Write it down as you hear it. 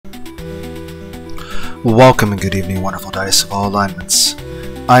Welcome and good evening, wonderful dice of all alignments.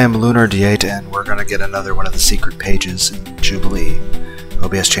 I am Lunar D8 and we're gonna get another one of the secret pages in Jubilee.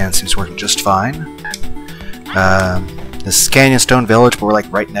 OBS Chan seems working just fine. This is Canyonstone Village, but we're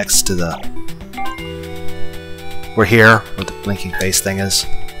like right next to the... We're here, where the blinking face thing is.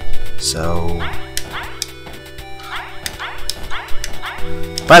 So...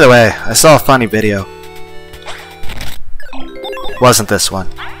 By the way, I saw a funny video. Wasn't this one.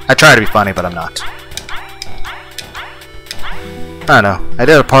 I try to be funny, but I'm not. I don't know. I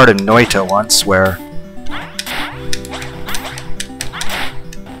did a part in Noita once where...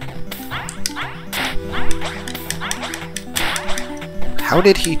 How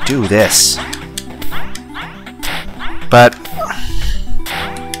did he do this? But...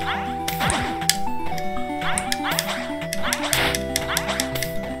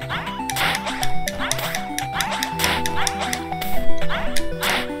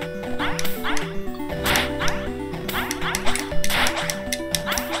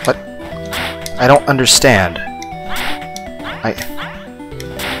 I don't understand.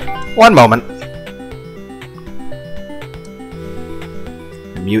 One moment.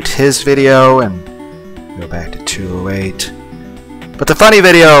 Mute his video and go back to 208. But the funny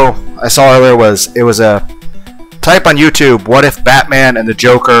video I saw earlier was, it was a type on YouTube, what if Batman and the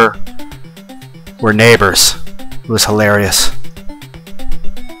Joker were neighbors? It was hilarious.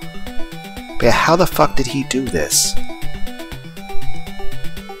 But yeah, how the fuck did he do this?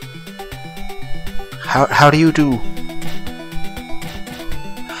 How do you do...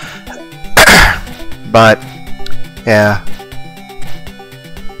 But, yeah.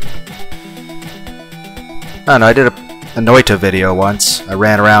 I don't know, I did a Noita video once. I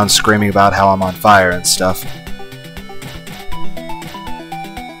ran around screaming about how I'm on fire and stuff.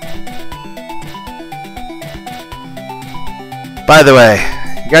 By the way,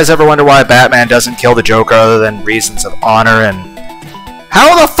 you guys ever wonder why Batman doesn't kill the Joker other than reasons of honor and...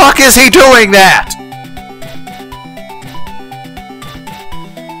 How the fuck is he doing that?!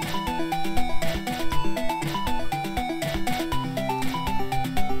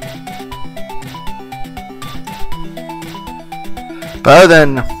 But other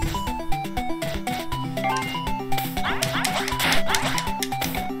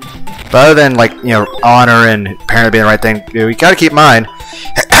than, like, you know, honor and apparently being the right thing, you know, we gotta keep in mind,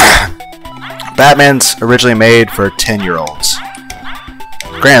 Batman's originally made for 10-year-olds.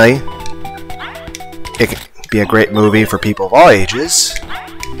 Granted, it could be a great movie for people of all ages,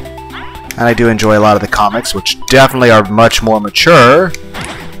 and I do enjoy a lot of the comics, which definitely are much more mature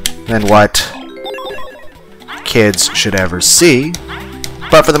than what kids should ever see.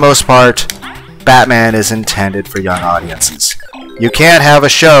 But for the most part, Batman is intended for young audiences. You can't have a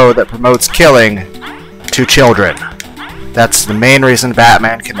show that promotes killing to children. That's the main reason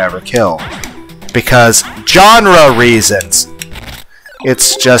Batman can never kill. Because genre reasons.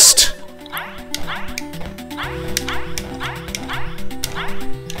 It's just...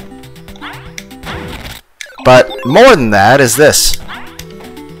 But more than that is this.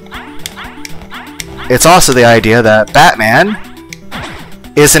 It's also the idea that Batman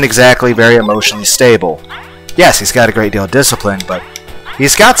isn't exactly very emotionally stable. Yes, he's got a great deal of discipline, but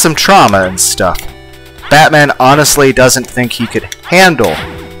he's got some trauma and stuff. Batman honestly doesn't think he could handle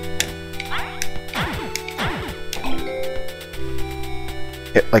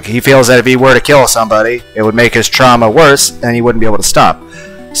it. Like, he feels that if he were to kill somebody, it would make his trauma worse, and he wouldn't be able to stop.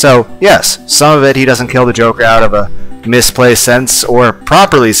 So, yes, some of it he doesn't kill the Joker out of a misplaced sense, or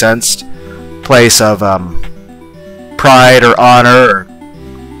properly sensed place of pride or honor or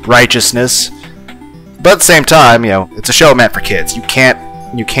righteousness, but at the same time, you know, it's a show meant for kids. You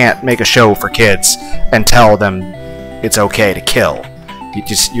can't make a show for kids and tell them it's okay to kill.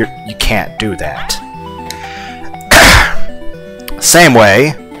 You can't do that. Same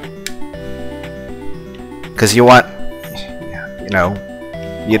way, because you want, you know,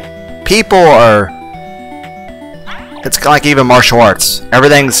 people are. It's kind of like even martial arts.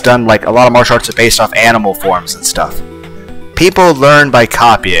 Everything's done, like, a lot of martial arts are based off animal forms and stuff. People learn by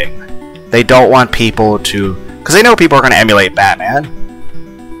copying. They don't want people to... Because they know people are going to emulate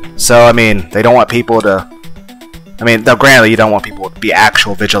Batman. So, I mean, they don't want people to... I mean, though granted, you don't want people to be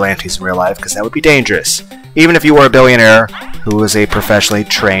actual vigilantes in real life, because that would be dangerous. Even if you were a billionaire who was a professionally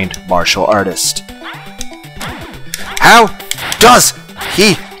trained martial artist. How does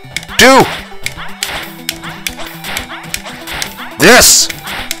he do this?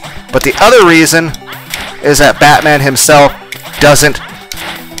 But the other reason is that Batman himself doesn't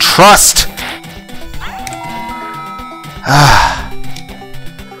trust.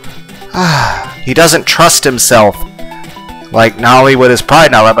 He doesn't trust himself. Like, not only with his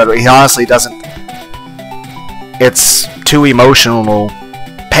pride now, but he honestly doesn't it's too emotional,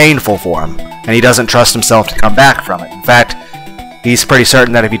 painful for him, and he doesn't trust himself to come back from it. In fact, he's pretty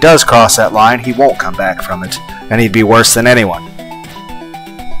certain that if he does cross that line, he won't come back from it, and he'd be worse than anyone.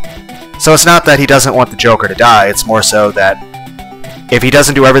 So it's not that he doesn't want the Joker to die, it's more so that if he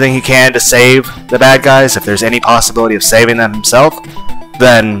doesn't do everything he can to save the bad guys, if there's any possibility of saving them himself,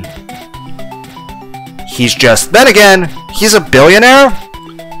 then he's just... Then again, he's a billionaire?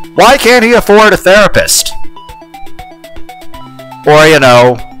 Why can't he afford a therapist? Or, you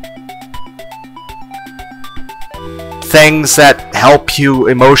know, things that help you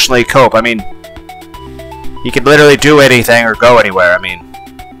emotionally cope. I mean, you could literally do anything or go anywhere. I mean,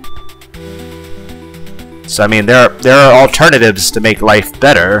 so I mean, there are alternatives to make life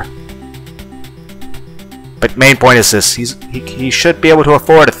better. But main point is this: he should be able to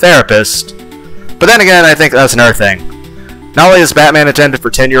afford a therapist. But then again, I think that's another thing. Not only is Batman intended for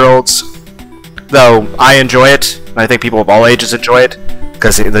 10-year-olds, though I enjoy it, and I think people of all ages enjoy it,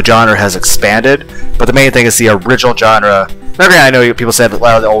 because the genre has expanded. But the main thing is the original genre. I know people said that a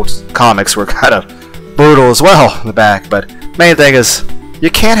lot of the old comics were kind of brutal as well in the back, but the main thing is you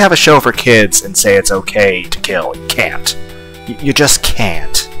can't have a show for kids and say it's okay to kill. You can't. You just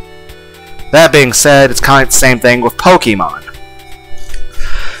can't. That being said, it's kind of the same thing with Pokemon.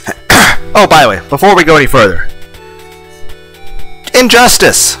 Oh, by the way, before we go any further,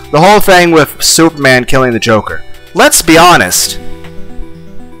 Injustice! The whole thing with Superman killing the Joker. Let's be honest.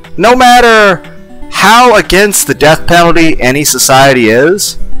 No matter how against the death penalty any society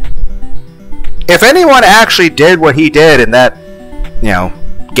is, if anyone actually did what he did in that, you know,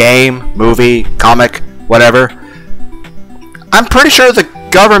 game, movie, comic, whatever, I'm pretty sure the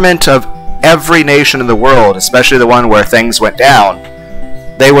government of every nation in the world, especially the one where things went down,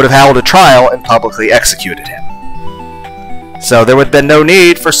 they would have held a trial and publicly executed him. So there would have been no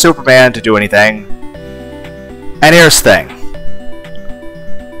need for Superman to do anything. And here's the thing.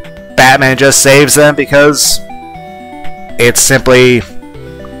 Batman just saves them because it's simply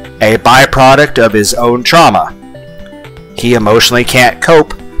a byproduct of his own trauma. He emotionally can't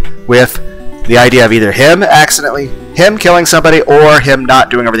cope with the idea of either him killing somebody, or him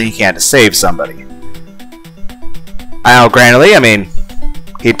not doing everything he can to save somebody. Granted, I mean,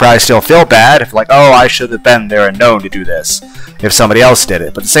 he'd probably still feel bad if, like, oh, I should have been there and known to do this if somebody else did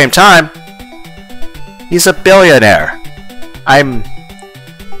it. But at the same time, he's a billionaire.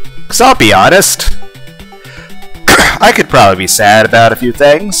 Because I'll be honest, I could probably be sad about a few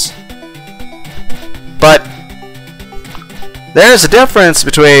things. But there's a difference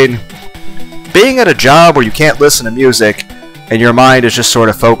between being at a job where you can't listen to music and your mind is just sort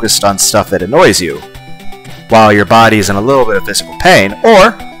of focused on stuff that annoys you, while your body's in a little bit of physical pain,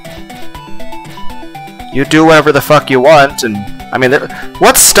 or you do whatever the fuck you want. And I mean,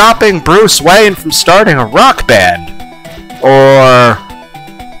 what's stopping Bruce Wayne from starting a rock band? Or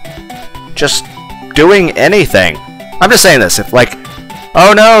just doing anything? I'm just saying this, if like,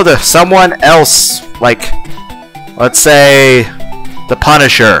 oh no, someone else, like, let's say the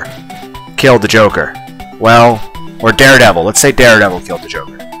Punisher killed the Joker. Well, or Daredevil, let's say Daredevil killed the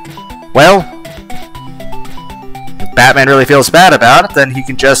Joker. Well, if Batman really feels bad about it, then he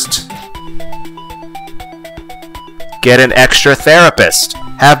can just get an extra therapist.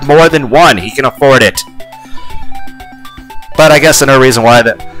 Have more than one. He can afford it. But I guess another reason why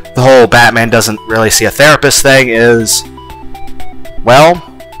the whole Batman doesn't really see a therapist thing is, well,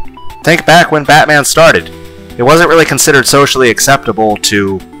 think back when Batman started. It wasn't really considered socially acceptable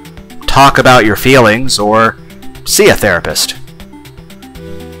to talk about your feelings or see a therapist.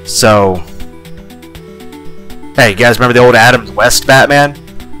 So, hey, you guys remember the old Adam West Batman?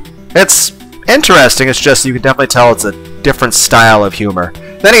 It's interesting, it's just you can definitely tell it's a different style of humor.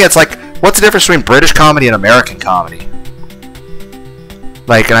 Then again, it's like, what's the difference between British comedy and American comedy?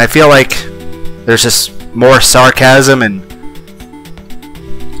 Like, and I feel like there's just more sarcasm and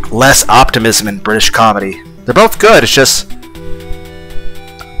less optimism in British comedy. They're both good, it's just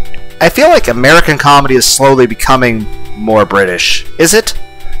I feel like American comedy is slowly becoming more British. Is it?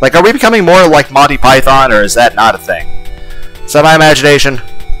 Like, are we becoming more like Monty Python, or is that not a thing? Is that my imagination?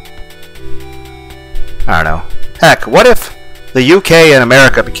 I don't know. Heck, what if the UK and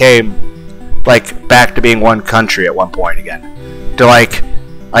America became, like, back to being one country at one point again? To, like,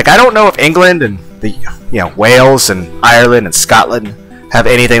 I don't know if England and the, Wales and Ireland and Scotland have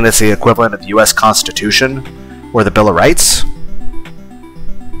anything that's the equivalent of the US Constitution or the Bill of Rights.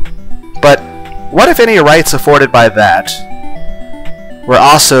 But what if any rights afforded by that were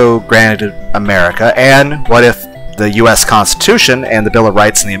also granted America, and what if the US Constitution and the Bill of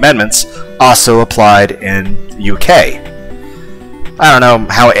Rights and the amendments also applied in the UK? I don't know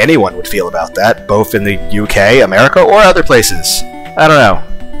how anyone would feel about that, both in the UK, America, or other places. I don't know.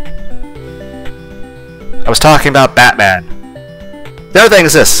 I was talking about Batman. The other thing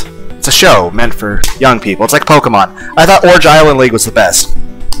is this. It's a show meant for young people. It's like Pokemon. I thought Orange Island League was the best.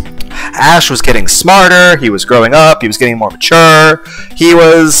 Ash was getting smarter, he was growing up, he was getting more mature,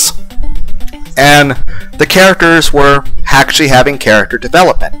 and the characters were actually having character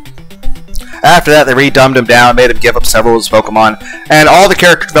development. After that, they re-dumbed him down, made him give up several of his Pokemon, and all the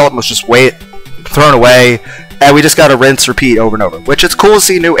character development was just thrown away, and we just got to rinse, repeat over and over. Which it's cool to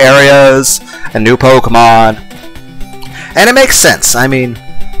see new areas and new Pokemon, and it makes sense. I mean,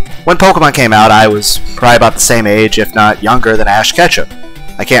 when Pokemon came out, I was probably about the same age, if not younger, than Ash Ketchum.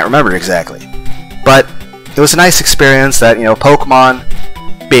 I can't remember exactly, but it was a nice experience that, you know, Pokemon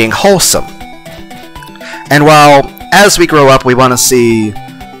being wholesome. And while as we grow up, we want to see,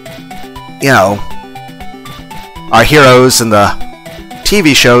 you know, our heroes in the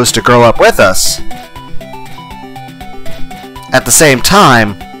TV shows to grow up with us, at the same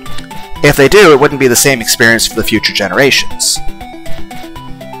time, if they do, it wouldn't be the same experience for the future generations.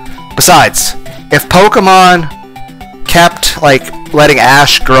 Besides, if Pokemon kept, like, letting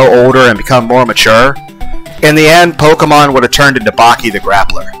Ash grow older and become more mature, in the end, Pokemon would have turned into Baki the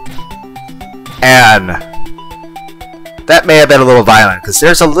Grappler. And that may have been a little violent, because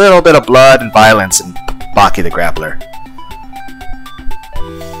there's a little bit of blood and violence in Baki the Grappler.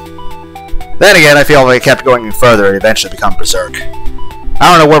 Then again, I feel like it kept going further and eventually become Berserk. I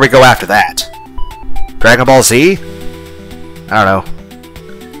don't know where we go after that. Dragon Ball Z? I don't know.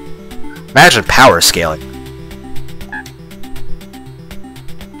 Imagine power scaling.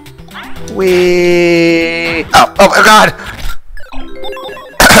 Oh god!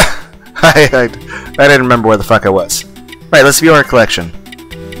 I didn't remember where the fuck I was. Right, let's view our collection.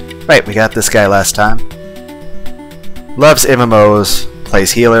 Right, we got this guy last time. Loves MMOs,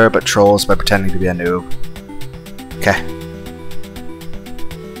 plays healer, but trolls by pretending to be a noob. Okay.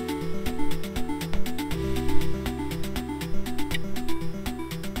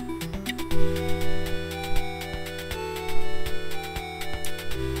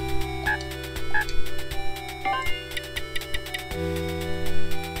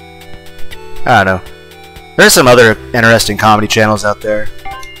 I don't know. There's some other interesting comedy channels out there.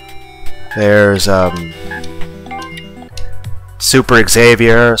 There's Super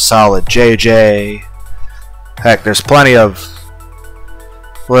Xavier, Solid JJ. Heck, there's plenty of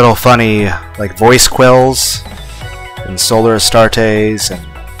little funny, like, voice quills and Solar Astartes and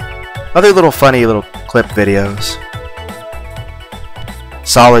other little funny little clip videos.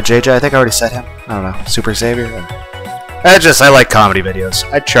 Solid JJ, I think I already said him. I don't know. Super Xavier. I like comedy videos.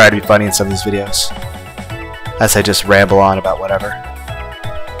 I try to be funny in some of these videos. As I just ramble on about whatever.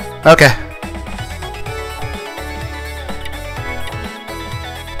 Okay.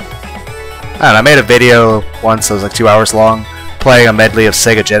 I don't know, I made a video once that was like 2 hours long, playing a medley of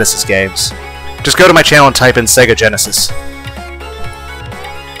Sega Genesis games. Just go to my channel and type in Sega Genesis.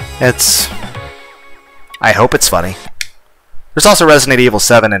 I hope it's funny. There's also Resident Evil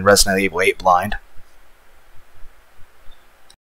 7 and Resident Evil 8 Blind.